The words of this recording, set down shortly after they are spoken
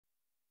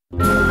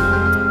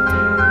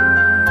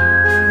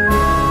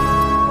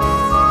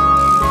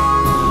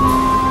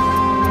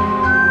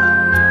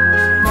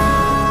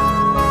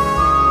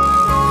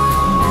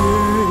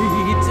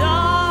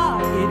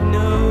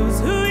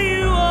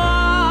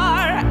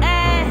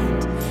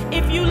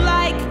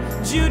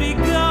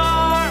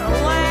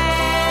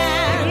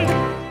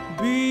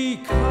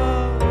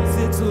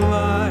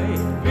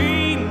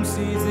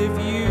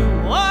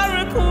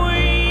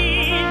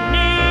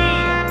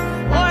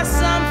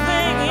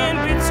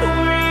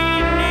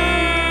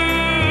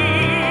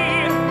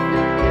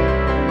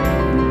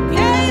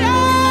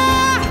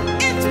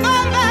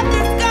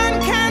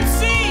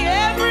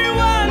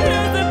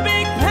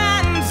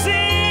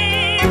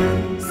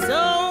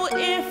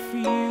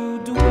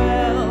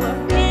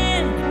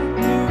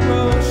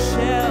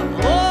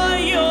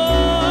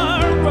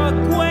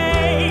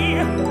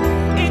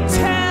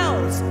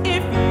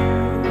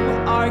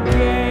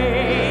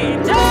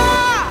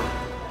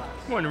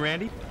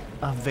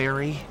A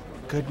very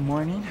good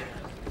morning.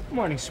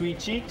 Morning, sweet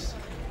cheeks.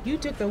 You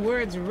took the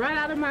words right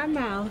out of my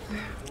mouth.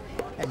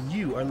 And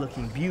you are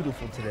looking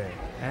beautiful today,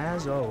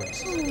 as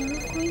always.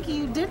 Thank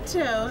you,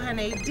 ditto,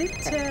 honey,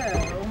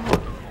 ditto.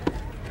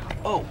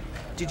 Oh,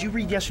 did you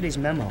read yesterday's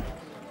memo?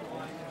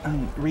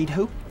 Read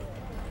who?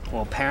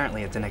 Well,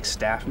 apparently at the next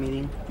staff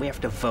meeting, we have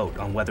to vote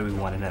on whether we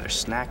want another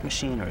snack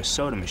machine or a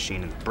soda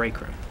machine in the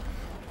break room.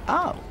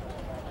 Oh.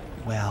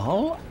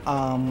 Well,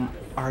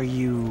 are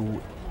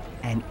you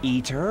an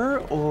eater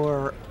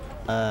or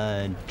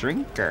a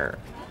drinker?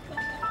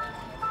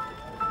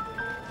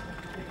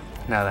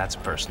 Now that's a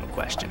personal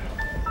question.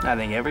 I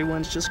think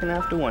everyone's just gonna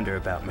have to wonder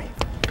about me.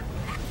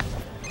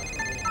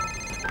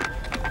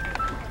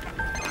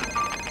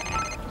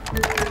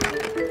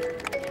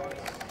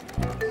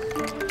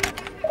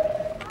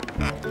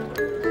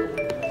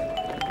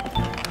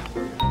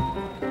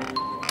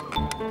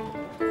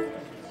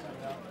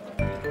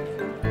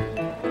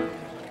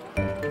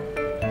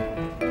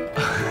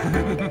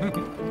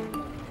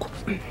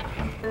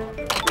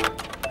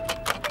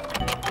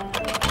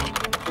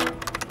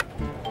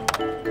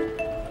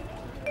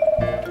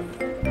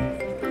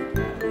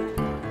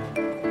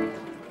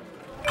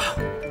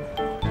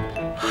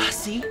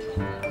 See?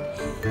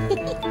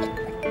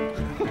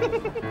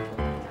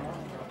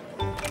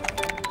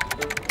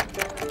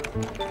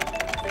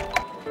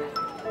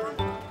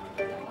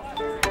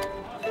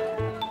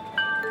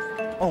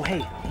 Oh,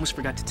 hey, almost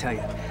forgot to tell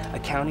you.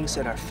 Accounting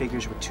said our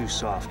figures were too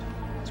soft.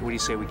 So what do you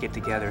say we get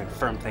together and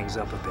firm things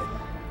up a bit,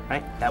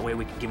 right? That way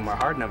we can give them our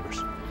hard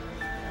numbers.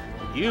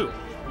 You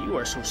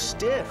are so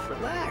stiff.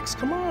 Relax,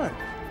 come on.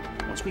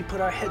 Once we put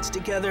our heads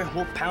together,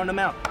 we'll pound them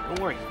out. Don't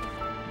worry.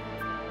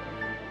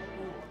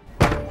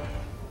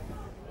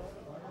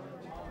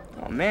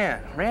 Oh,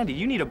 man, Randy,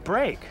 you need a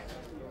break.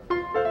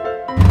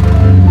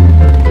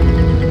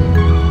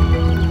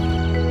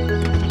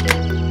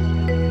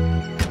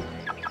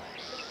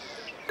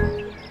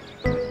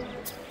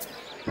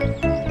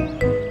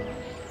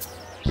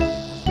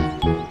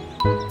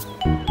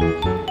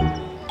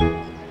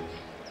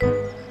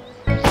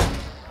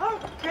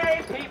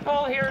 Okay,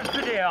 people, here's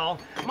the deal.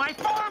 My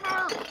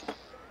former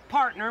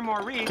partner,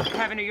 Maurice, is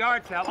having a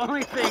yard sale.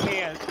 Only thing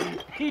is,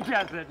 he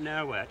doesn't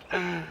know it.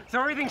 So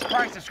everything's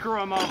priced to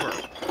screw him over.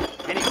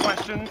 Any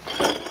questions?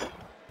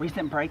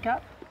 Recent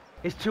breakup?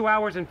 Is 2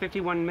 hours and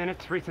 51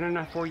 minutes recent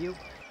enough for you?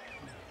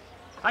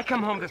 I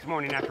come home this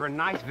morning after a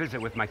nice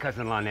visit with my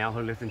cousin Lionel,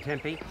 who lives in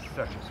Tempe.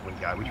 Such a sweet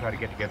guy. We try to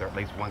get together at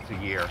least once a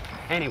year.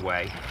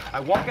 Anyway, I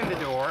walk in the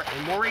door,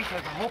 and Maurice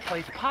has the whole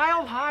place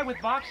piled high with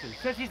boxes.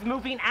 Says he's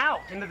moving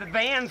out, and that the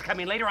van's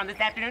coming later on this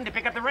afternoon to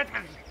pick up the rest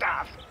of his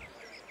stuff.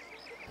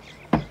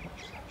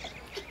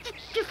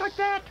 Just like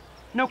that.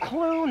 No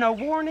clue, no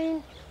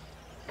warning.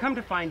 Come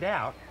to find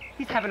out,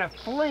 he's having a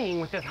fling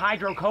with this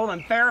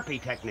hydrocolon therapy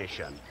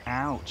technician.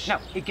 Ouch. No,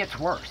 it gets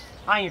worse.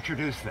 I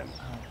introduced them.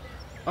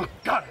 Oh,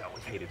 God, I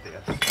always hated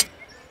this.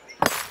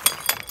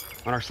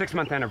 On our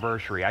 6-month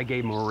anniversary, I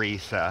gave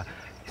Maurice a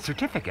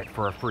certificate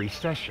for a free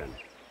session.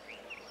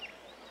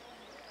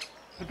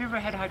 Have you ever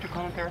had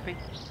hydrocolon therapy?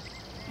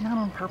 Not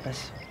on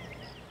purpose.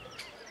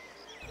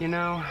 You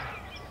know,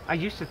 I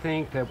used to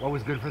think that what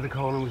was good for the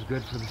colon was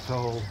good for the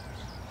soul.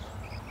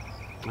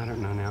 I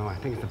don't know now. I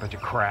think it's a bunch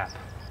of crap.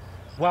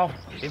 Well,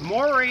 if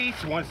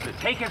Maurice wants to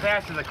take his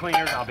ass to the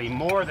cleaners, I'll be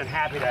more than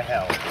happy to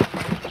help.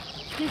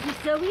 Excuse me,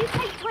 sir, will you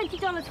take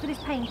 $20 for this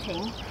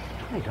painting?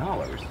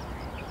 $20?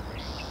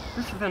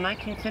 This is a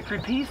 19th century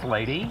piece,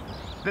 lady.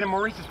 It's been in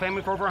Maurice's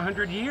family for over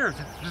 100 years.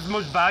 It's the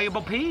most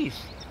valuable piece.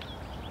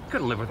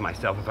 Couldn't live with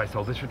myself if I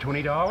sold this for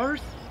 $20.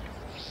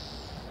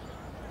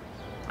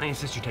 I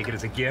insist you take it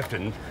as a gift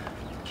and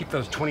keep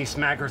those 20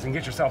 smackers and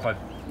get yourself a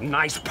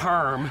nice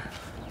perm.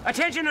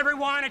 Attention,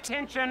 everyone,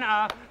 attention.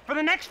 For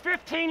the next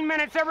 15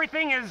 minutes,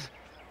 everything is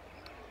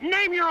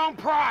name your own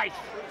price.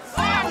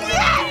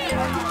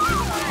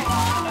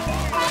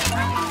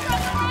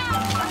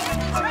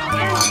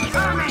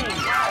 Incoming!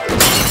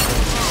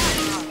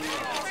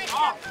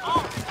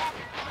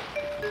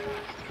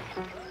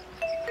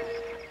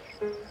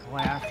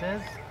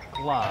 Glasses,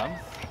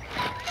 gloves,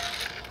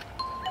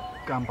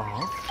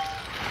 gumballs.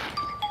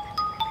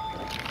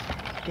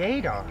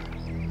 Gaydar.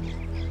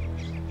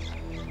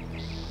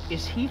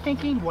 Is he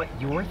thinking what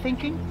you're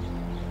thinking?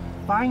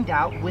 Find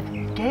out with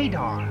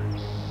Gaydar,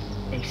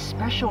 a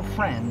special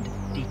friend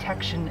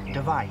detection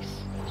device.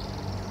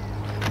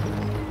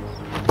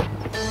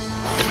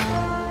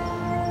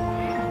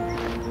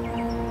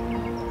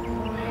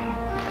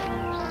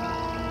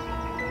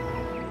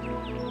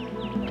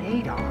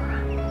 Gaydar.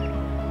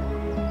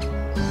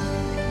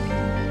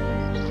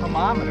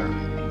 Thermometer.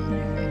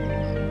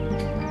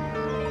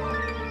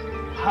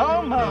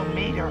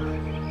 Homometer.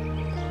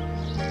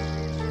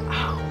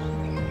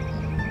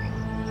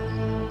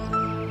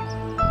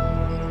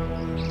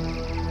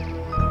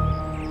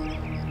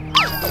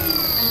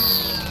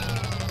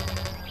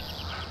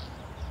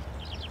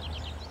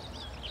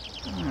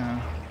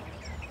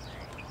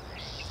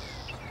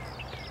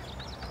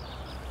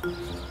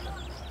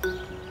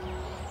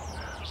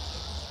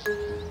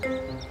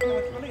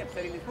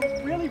 getting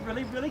this really,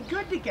 really, really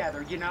good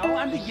together, you know?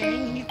 I'm the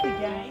yin, he's the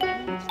yang. I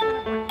mean, it's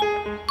gonna work.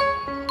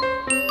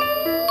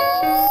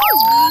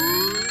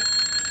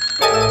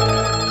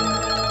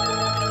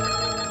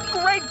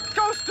 Great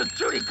ghost of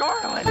Judy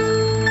Garland!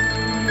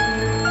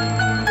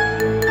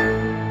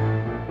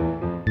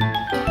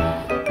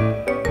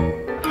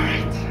 All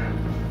right,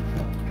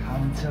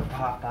 come to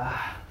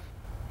Papa.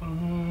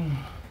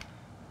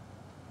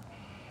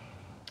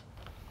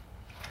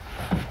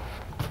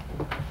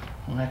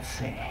 Let's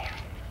see.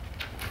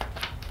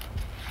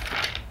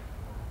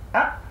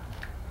 Ah,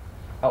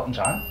 Elton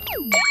John.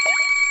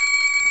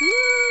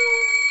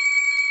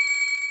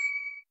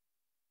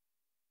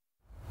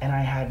 And I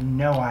had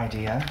no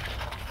idea.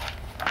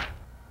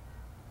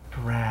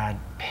 Brad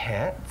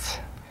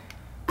Pitt.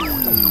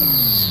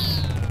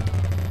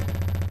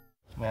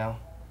 Well,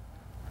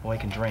 boy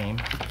can dream.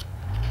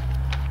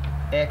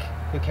 Ick,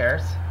 who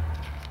cares?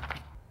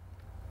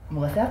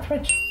 Melissa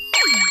Etheridge.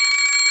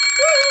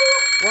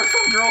 Works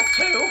on girls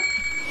too.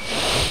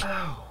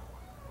 Oh,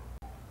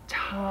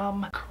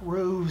 Tom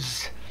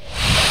Cruise.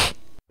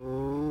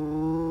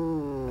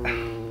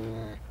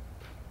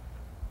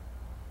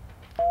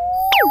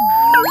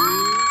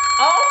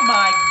 Oh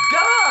my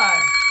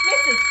God,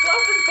 Mrs.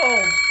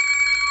 Flossenfold,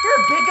 you're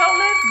a big old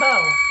lesbo.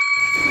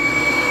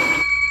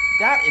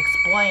 That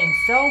explains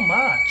so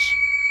much.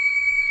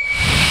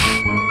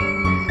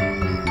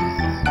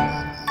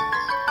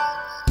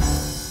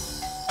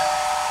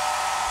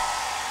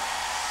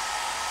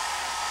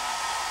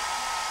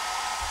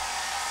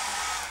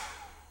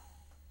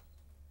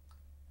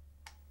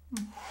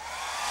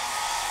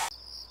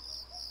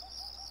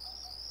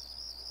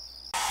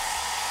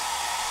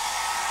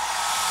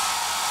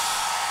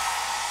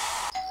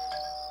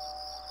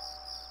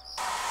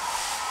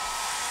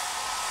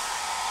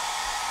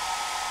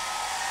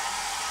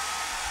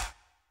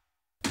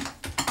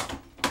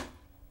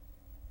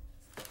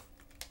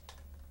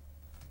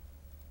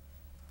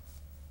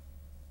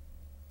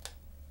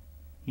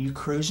 You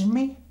cruising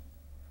me?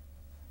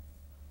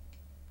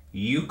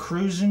 You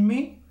cruising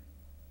me?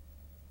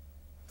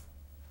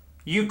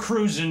 You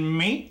cruising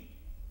me?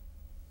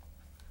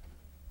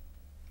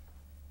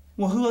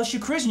 Well, who else you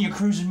cruising? You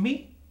cruising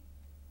me?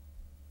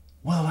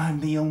 Well,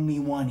 I'm the only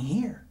one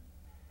here.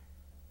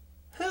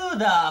 Who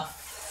the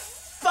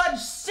fudge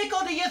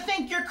sickle do you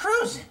think you're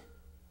cruising?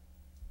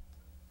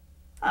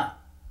 Huh.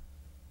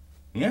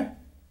 Yeah?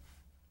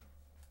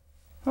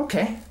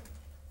 Okay.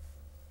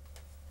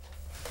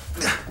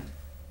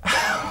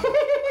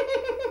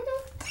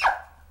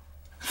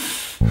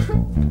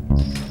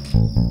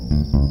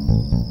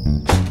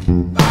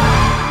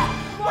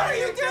 What are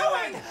you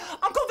doing?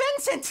 Uncle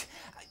Vincent!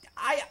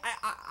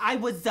 I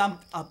was,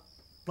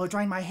 blow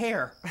drying my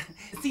hair.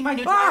 See my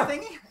new dryer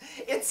thingy?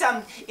 It's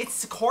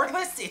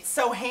cordless, it's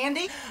so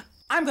handy.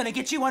 I'm gonna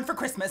get you one for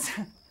Christmas.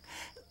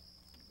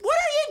 What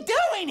are you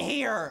doing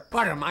here?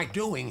 What am I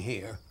doing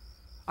here?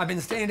 I've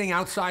been standing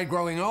outside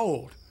growing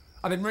old.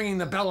 I've been ringing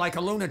the bell like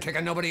a lunatic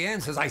and nobody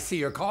answers. I see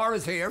your car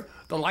is here,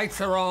 the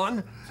lights are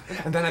on,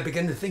 and then I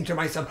begin to think to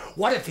myself,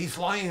 what if he's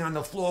lying on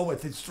the floor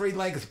with his 3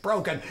 legs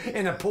broken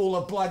in a pool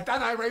of blood?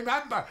 Then I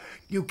remember,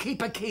 you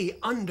keep a key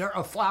under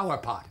a flower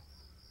pot.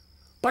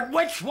 But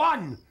which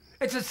one?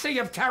 It's a sea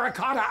of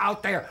terracotta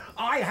out there.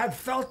 I have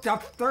felt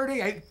up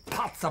 38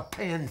 pots of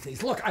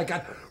pansies. Look, I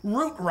got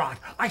root rot.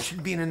 I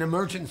should be in an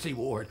emergency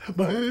ward.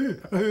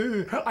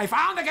 I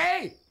found the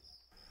key.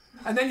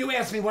 And then you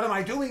ask me, what am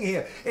I doing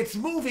here? It's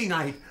movie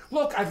night.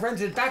 Look, I've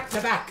rented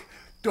back-to-back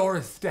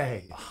Doris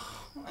Day.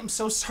 Oh, I'm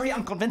so sorry,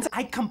 Uncle Vincent.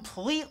 I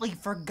completely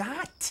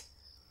forgot.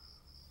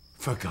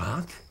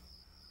 Forgot?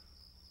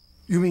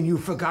 You mean you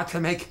forgot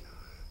to make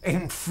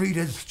Aunt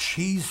Frida's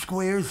cheese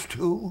squares,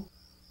 too?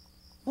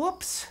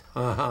 Whoops.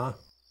 Uh-huh.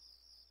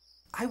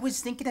 I was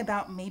thinking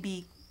about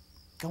maybe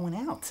going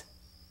out.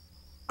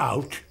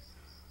 Out?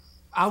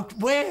 Out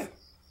where?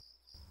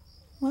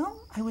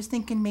 Well, I was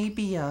thinking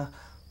maybe a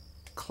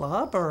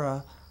club or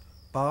a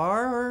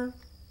bar or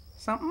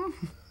something.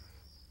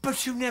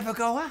 But you never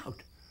go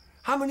out.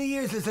 How many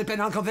years has it been,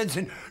 Uncle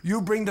Vincent?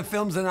 You bring the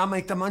films and I'll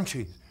make the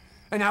munchies.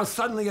 And now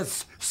suddenly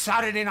it's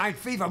Saturday Night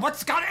Fever.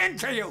 What's got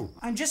into you?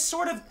 I'm just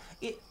sort of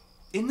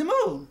in the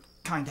mood,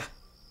 kinda.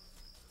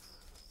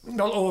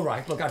 No, all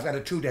right. Look, I've got a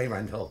 2-day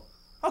rental.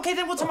 Okay,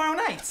 then tomorrow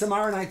night.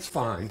 Tomorrow night's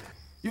fine.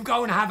 You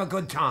go and have a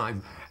good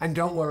time, and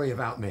don't worry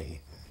about me.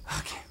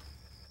 Okay.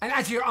 And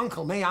as your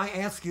uncle, may I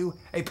ask you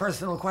a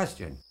personal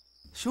question?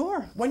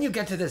 Sure. When you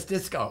get to this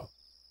disco,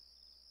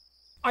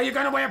 are you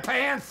gonna wear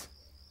pants?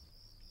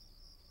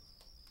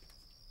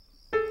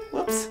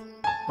 Whoops.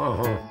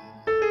 Uh-huh.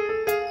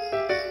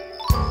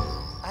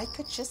 I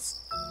could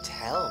just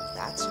tell,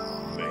 that's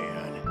all.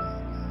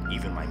 Man,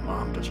 even my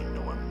mom doesn't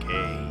know I'm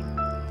gay.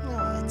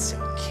 Oh, it's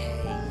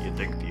okay. You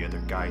think the other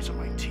guys on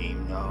my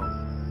team know?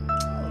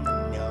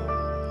 Oh, no.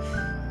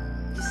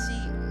 You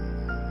see,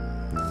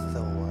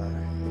 Thor,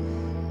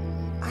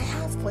 I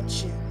have what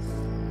you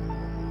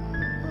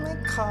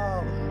might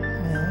call,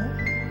 well,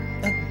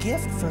 a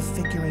gift for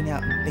figuring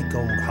out big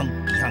old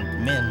hunky hunk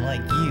men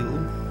like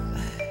you.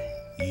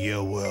 Yeah,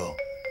 well,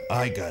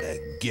 I got a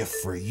gift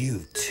for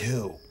you,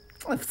 too.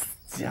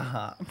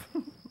 Stop.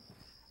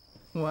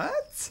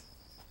 What?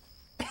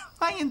 Am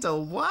I into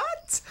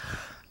what?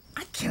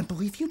 I can't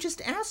believe you just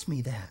asked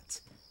me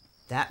that.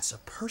 That's a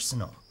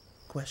personal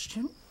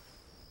question.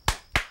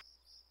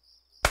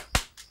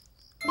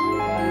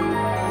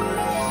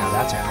 Now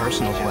that's a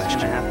personal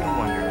question.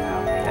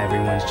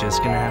 Everyone's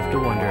just gonna have to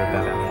wonder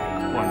about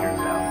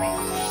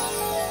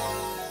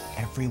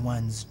me.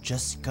 Everyone's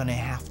just gonna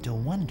have to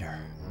wonder.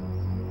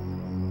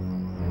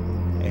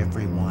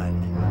 Everyone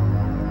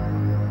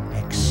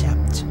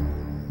except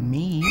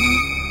me.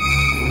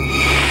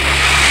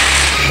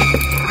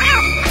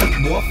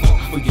 More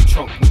funk for your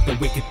trunk with the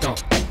wicked thump.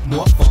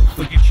 More funk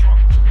for your trunk.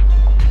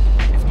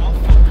 It's more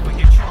funk for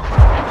your trunk.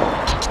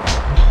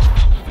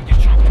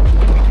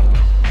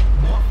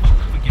 More funk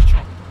for your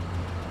trunk.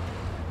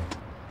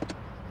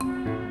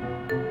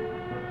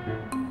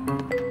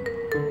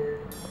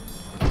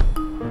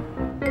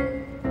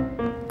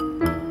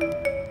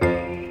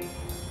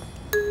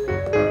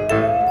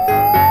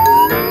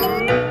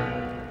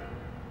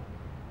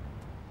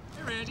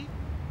 Hey, Randy.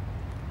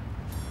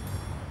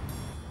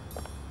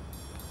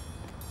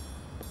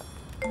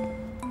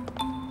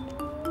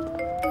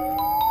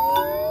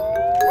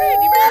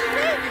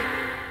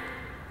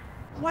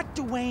 What,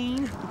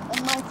 Dwayne?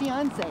 My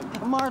fiance,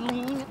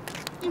 Marlene.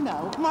 You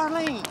know,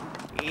 Marlene.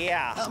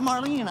 Yeah.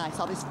 Marlene and I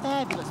saw this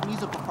fabulous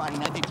musical Friday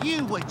night that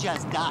you would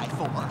just die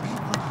for.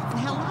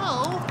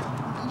 Hello?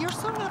 You're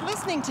so not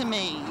listening to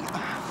me.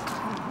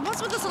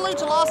 What's with the salute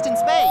to Lost in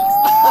Space?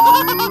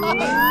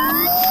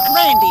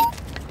 Randy.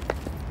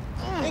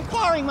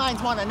 Inquiring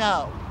minds want to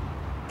know.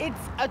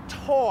 It's a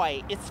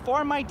toy. It's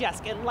for my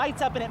desk. It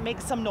lights up and it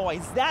makes some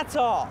noise. That's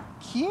all.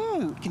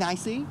 Cute. Can I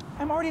see?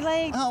 I'm already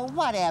late. Oh,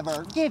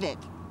 whatever. Give it.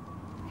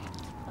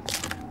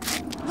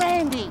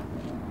 Randy.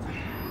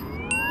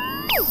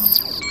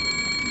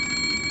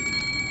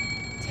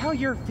 Tell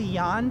your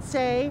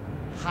fiance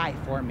hi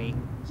for me.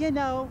 You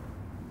know,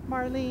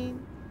 Marlene.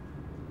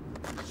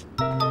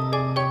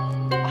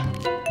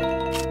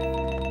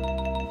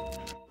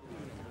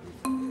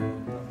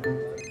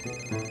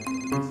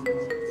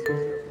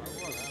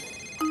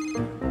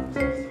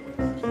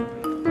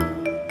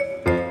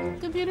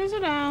 Computers are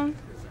down.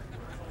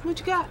 What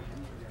you got?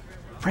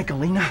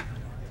 Frankalina,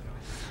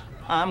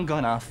 I'm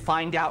gonna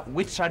find out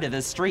which side of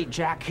the street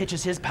Jack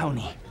hitches his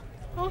pony.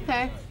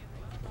 Okay.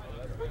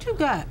 What you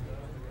got?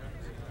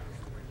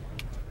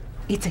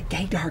 It's a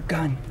Gaydar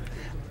gun.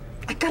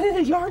 I got it at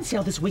a yard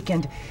sale this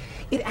weekend.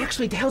 It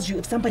actually tells you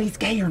if somebody's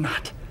gay or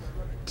not.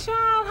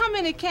 Child, how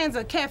many cans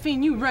of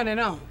caffeine you running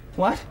on?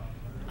 What?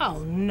 Oh,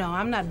 no,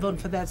 I'm not voting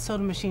for that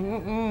soda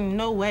machine.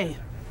 No way.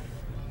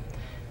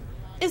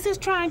 Is this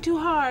trying too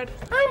hard?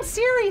 I'm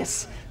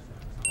serious.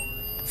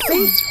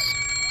 See?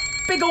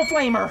 Big old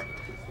flamer.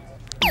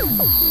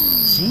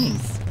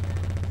 Jeez.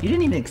 You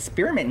didn't even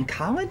experiment in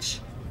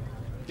college?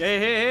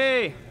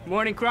 Hey.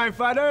 Morning, crime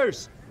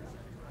fighters.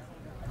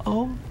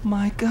 Oh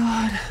my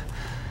God.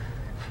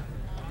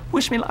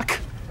 Wish me luck.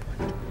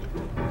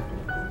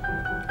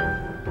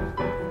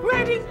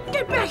 Randy,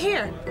 get back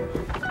here!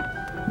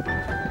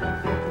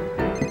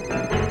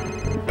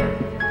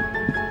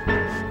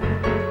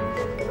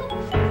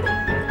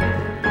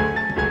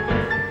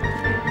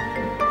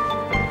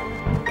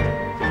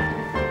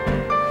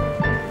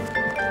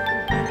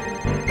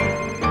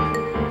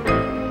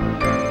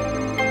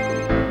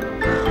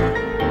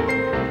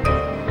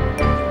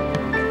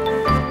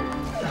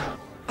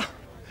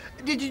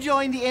 Did you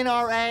join the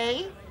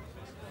NRA?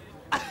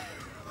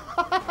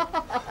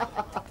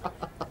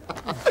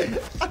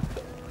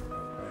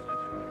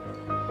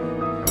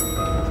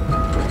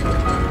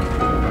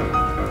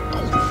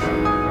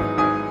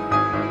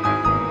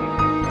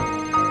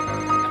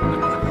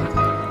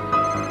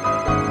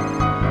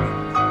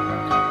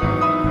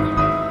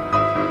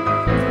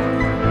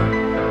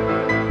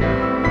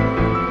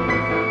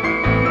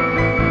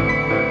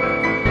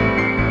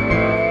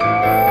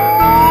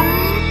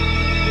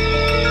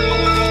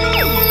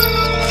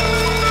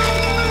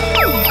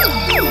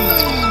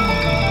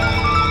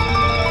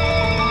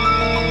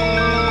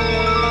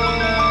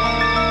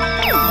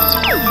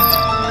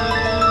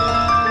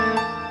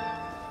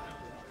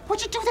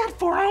 What'd you do that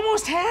for? I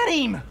almost had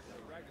him.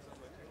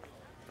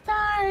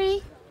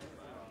 Sorry.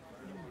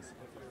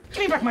 Give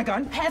me back my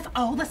gun. Has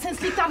all the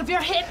sense leaked out of your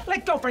head?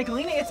 Let go,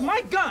 Frankalina. It's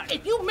my gun.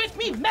 If you make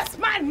me mess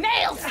my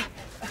nails,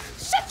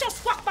 shut your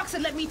squawk box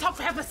and let me talk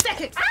for half a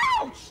second.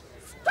 Ouch!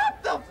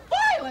 Stop the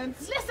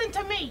violence! Listen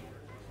to me.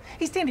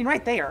 He's standing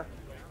right there.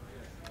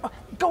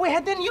 Go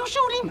ahead, then you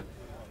shoot him.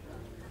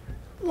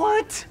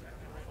 What?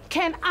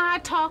 Can I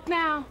talk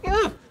now?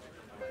 Ugh.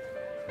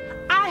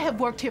 I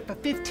have worked here for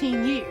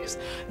 15 years.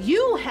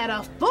 You had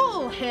a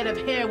full head of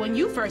hair when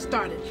you first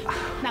started.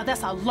 Now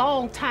that's a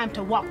long time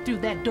to walk through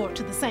that door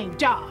to the same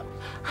job.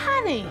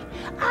 Honey,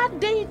 our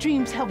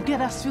daydreams help get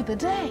us through the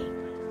day.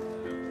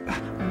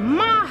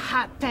 My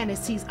hot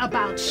fantasies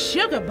about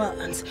sugar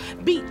buns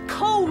beat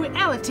cold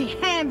reality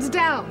hands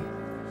down.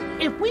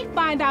 If we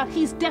find out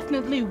he's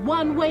definitely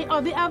one way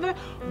or the other,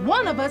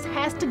 one of us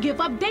has to give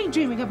up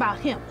daydreaming about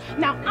him.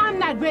 Now, I'm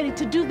not ready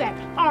to do that.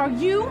 Are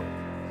you?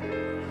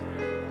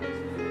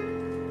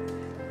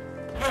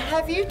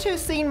 Have you two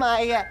seen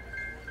my,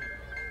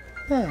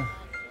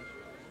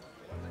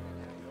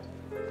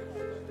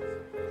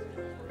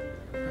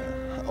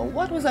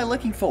 What was I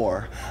looking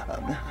for?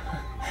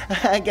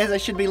 I guess I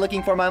should be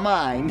looking for my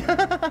mind.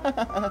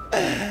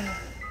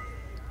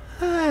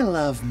 I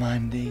love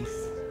Mondays.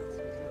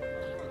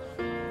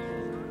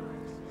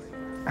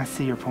 I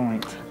see your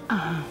point.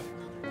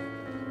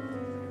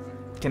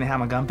 Can I have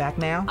my gun back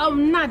now? Oh,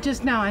 not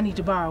just now. I need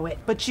to borrow it.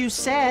 But you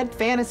said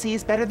fantasy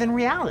is better than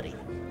reality.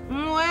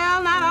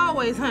 Well, not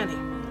always, honey.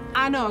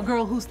 I know a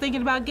girl who's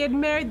thinking about getting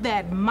married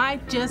that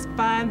might just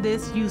find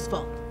this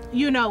useful.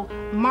 You know,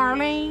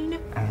 Marlene?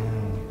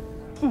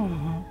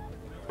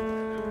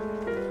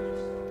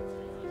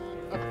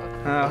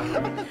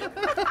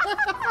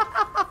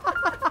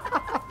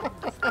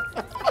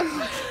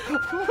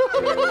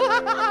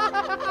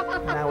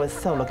 I was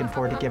so looking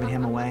forward to giving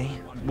him away.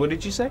 What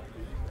did you say?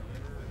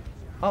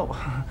 Oh,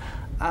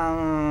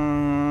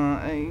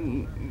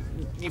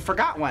 you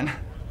forgot one.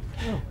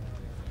 Oh.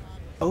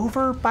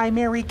 Over by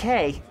Mary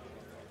Kay.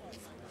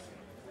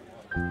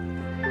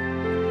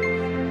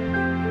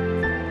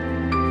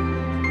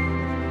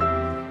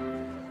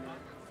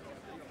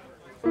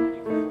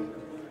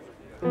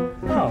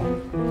 Oh,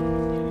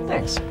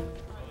 thanks.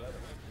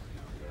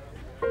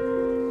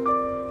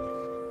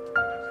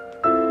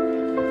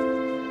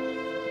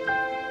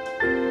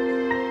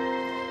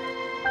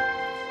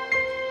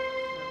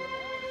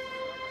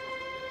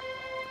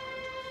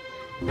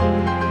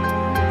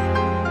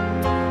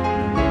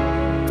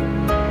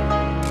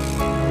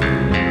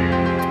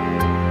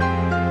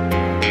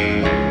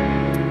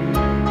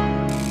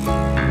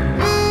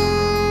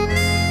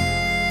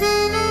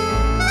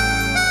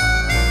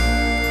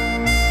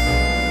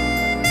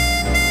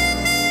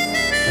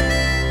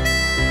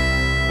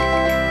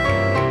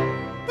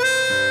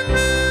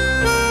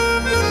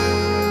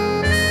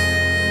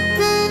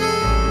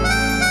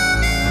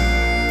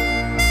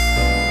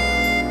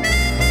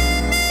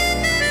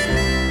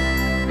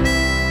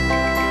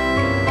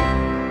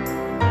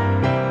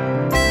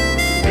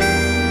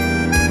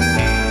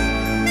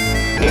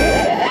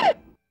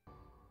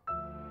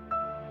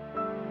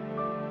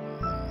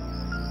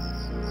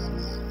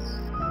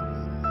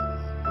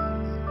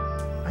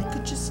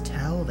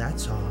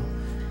 That's all.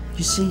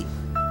 You see,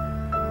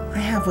 I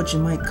have what you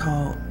might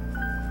call,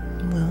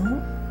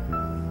 well,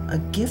 a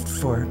gift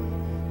for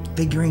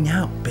figuring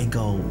out big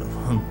old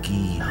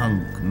hunky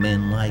hunk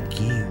men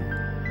like you.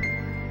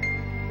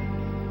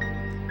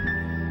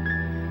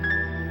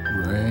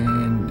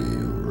 Randy.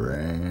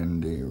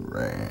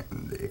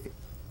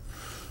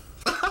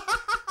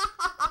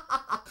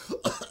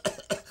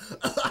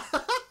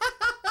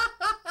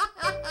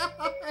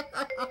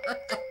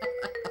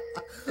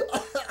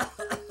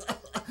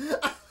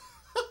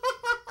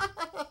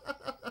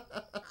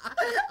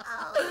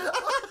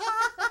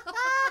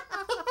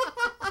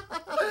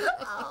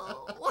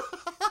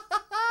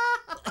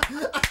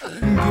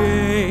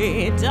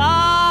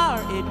 Gaydar,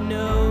 it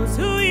knows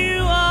who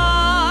you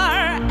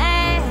are,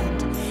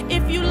 and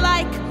if you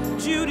like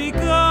Judy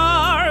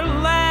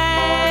Garland,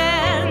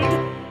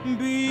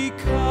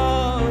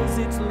 because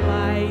its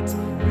light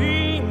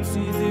beams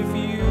as if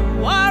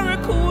you are a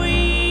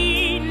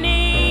queenie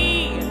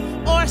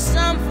or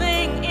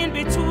something in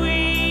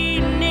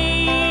between.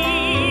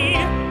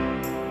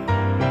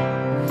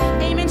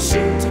 Aim and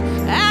shoot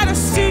at a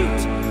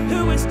suit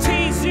who is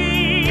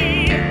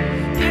teasing.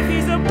 If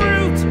he's a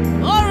brute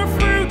or a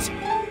fruit,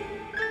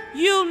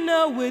 you'll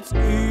know it's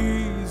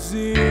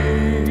easy.